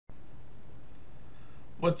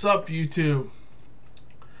What's up, YouTube?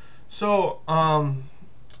 So,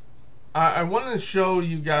 I want to show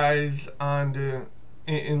you guys on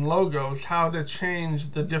in Logos how to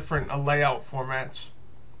change the different layout formats.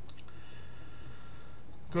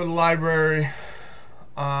 Go to library.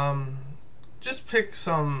 Um, just pick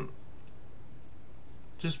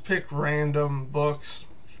random books.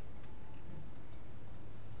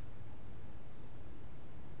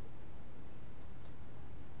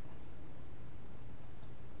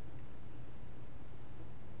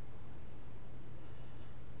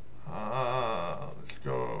 Let's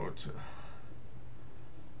go to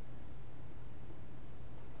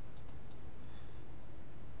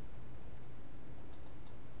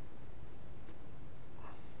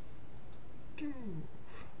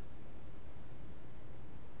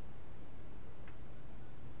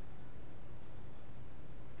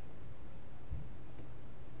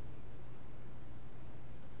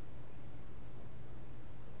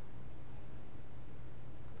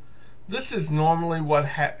This is normally what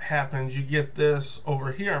happens. You get this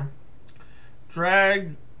over here.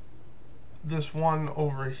 Drag this one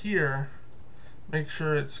over here. Make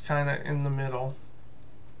sure it's kind of in the middle.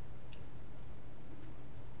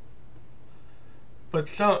 But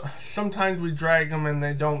sometimes we drag them and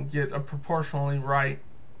they don't get proportionally right.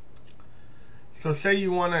 So say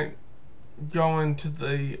you want to go into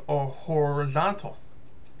the horizontal.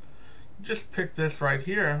 Just pick this right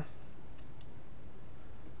here.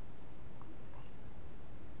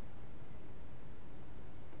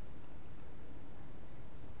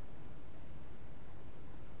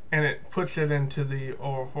 And it puts it into the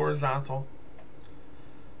horizontal.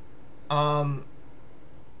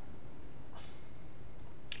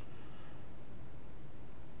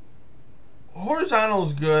 Horizontal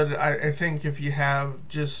is good. I think if you have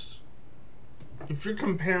if you're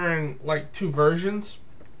comparing like two versions,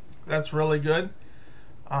 that's really good.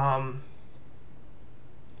 I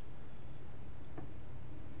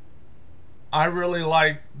really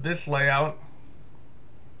like this layout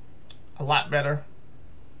a lot better,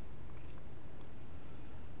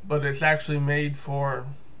 but it's actually made for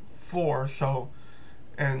 4, so,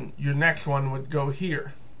 and your next one would go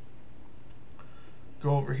here.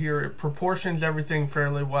 Go over here. It proportions everything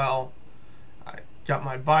fairly well. I got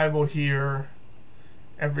my Bible here,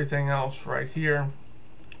 everything else right here.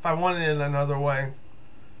 If I wanted it another way,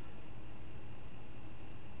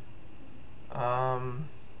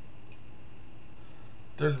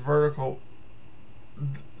 there's vertical.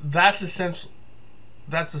 That's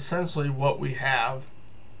essentially what we have.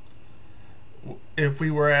 If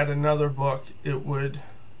we were at another book, it would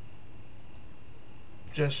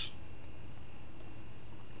just,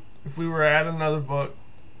 if we were at another book,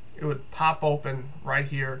 it would pop open right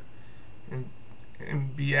here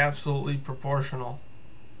and be absolutely proportional.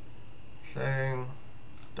 Saying,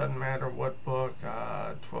 doesn't matter what book,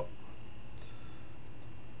 12.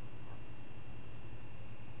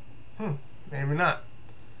 Maybe not.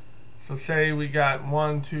 So say we got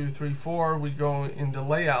 1, 2, 3, 4. We go into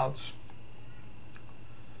layouts.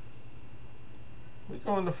 We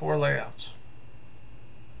go into 4 layouts.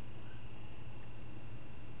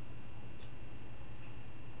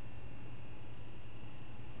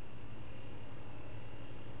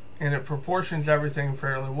 And it proportions everything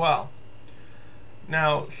fairly well.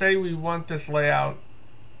 Now, say we want this layout,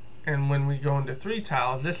 and when we go into 3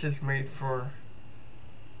 tiles, this is made for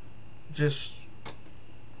just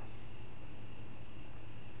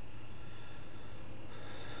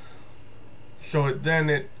so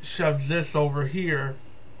it shoves this over here.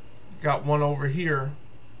 Got one over here.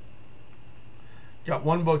 Got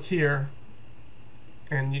one book here,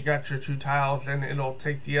 and you got your 2 tiles, and it'll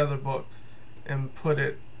take the other book and put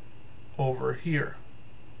it over here.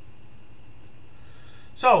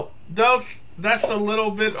 So that's a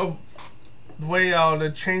little bit of the way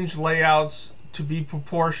to change layouts to be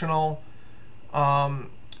proportional.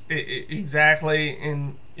 Exactly.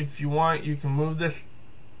 And if you want, you can move this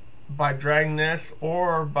by dragging this,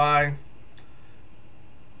 or by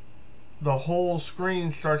the whole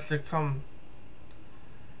screen starts to come.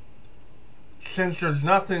 Since there's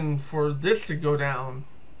nothing for this to go down,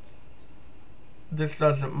 this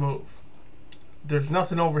doesn't move. There's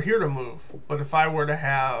nothing over here to move. But if I were to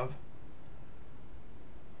have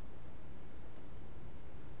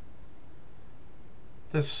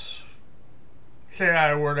this, say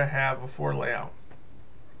I were to have a 4 layout,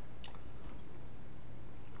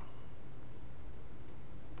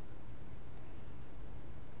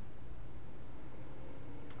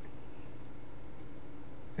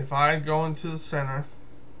 if I go into the center,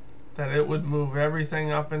 that it would move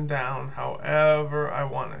everything up and down however I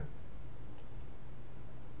wanted.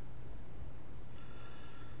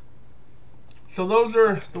 So those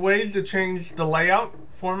are the ways to change the layout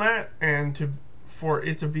format and for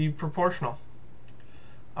it to be proportional.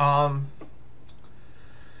 That's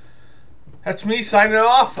me signing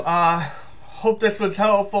off. Hope this was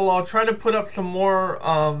helpful. I'll try to put up some more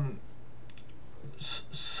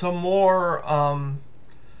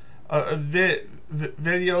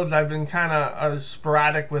videos. I've been kind of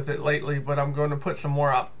sporadic with it lately, but I'm going to put some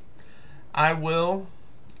more up. I will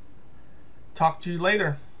talk to you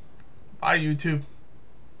later. Bye, YouTube.